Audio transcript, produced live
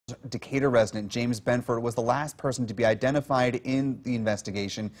Decatur resident James Benford was the last person to be identified in the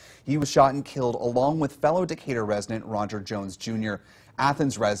investigation. He was shot and killed along with fellow Decatur resident Roger Jones Jr.,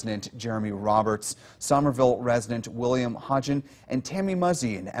 Athens resident Jeremy Roberts, Somerville resident William Hodgen, and Tammy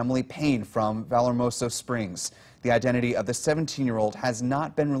Muzzy and Emily Payne from Valhermoso Springs. The identity of the 17-year-old has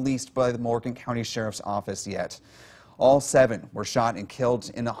not been released by the Morgan County Sheriff's Office yet. All 7 were shot and killed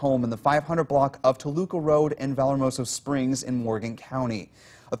in a home in the 500 block of Toluca Road in Valhermoso Springs in Morgan County.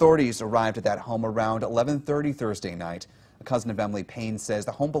 Authorities arrived at that home around 11:30 Thursday night. A cousin of Emily Payne says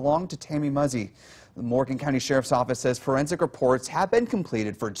the home belonged to Tammy Muzzy. The Morgan County Sheriff's Office says forensic reports have been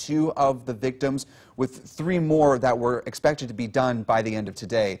completed for 2 of the victims, with 3 more that were expected to be done by the end of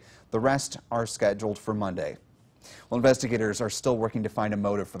today. The rest are scheduled for Monday. Well, investigators are still working to find a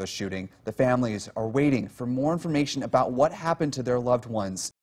motive for the shooting. The families are waiting for more information about what happened to their loved ones.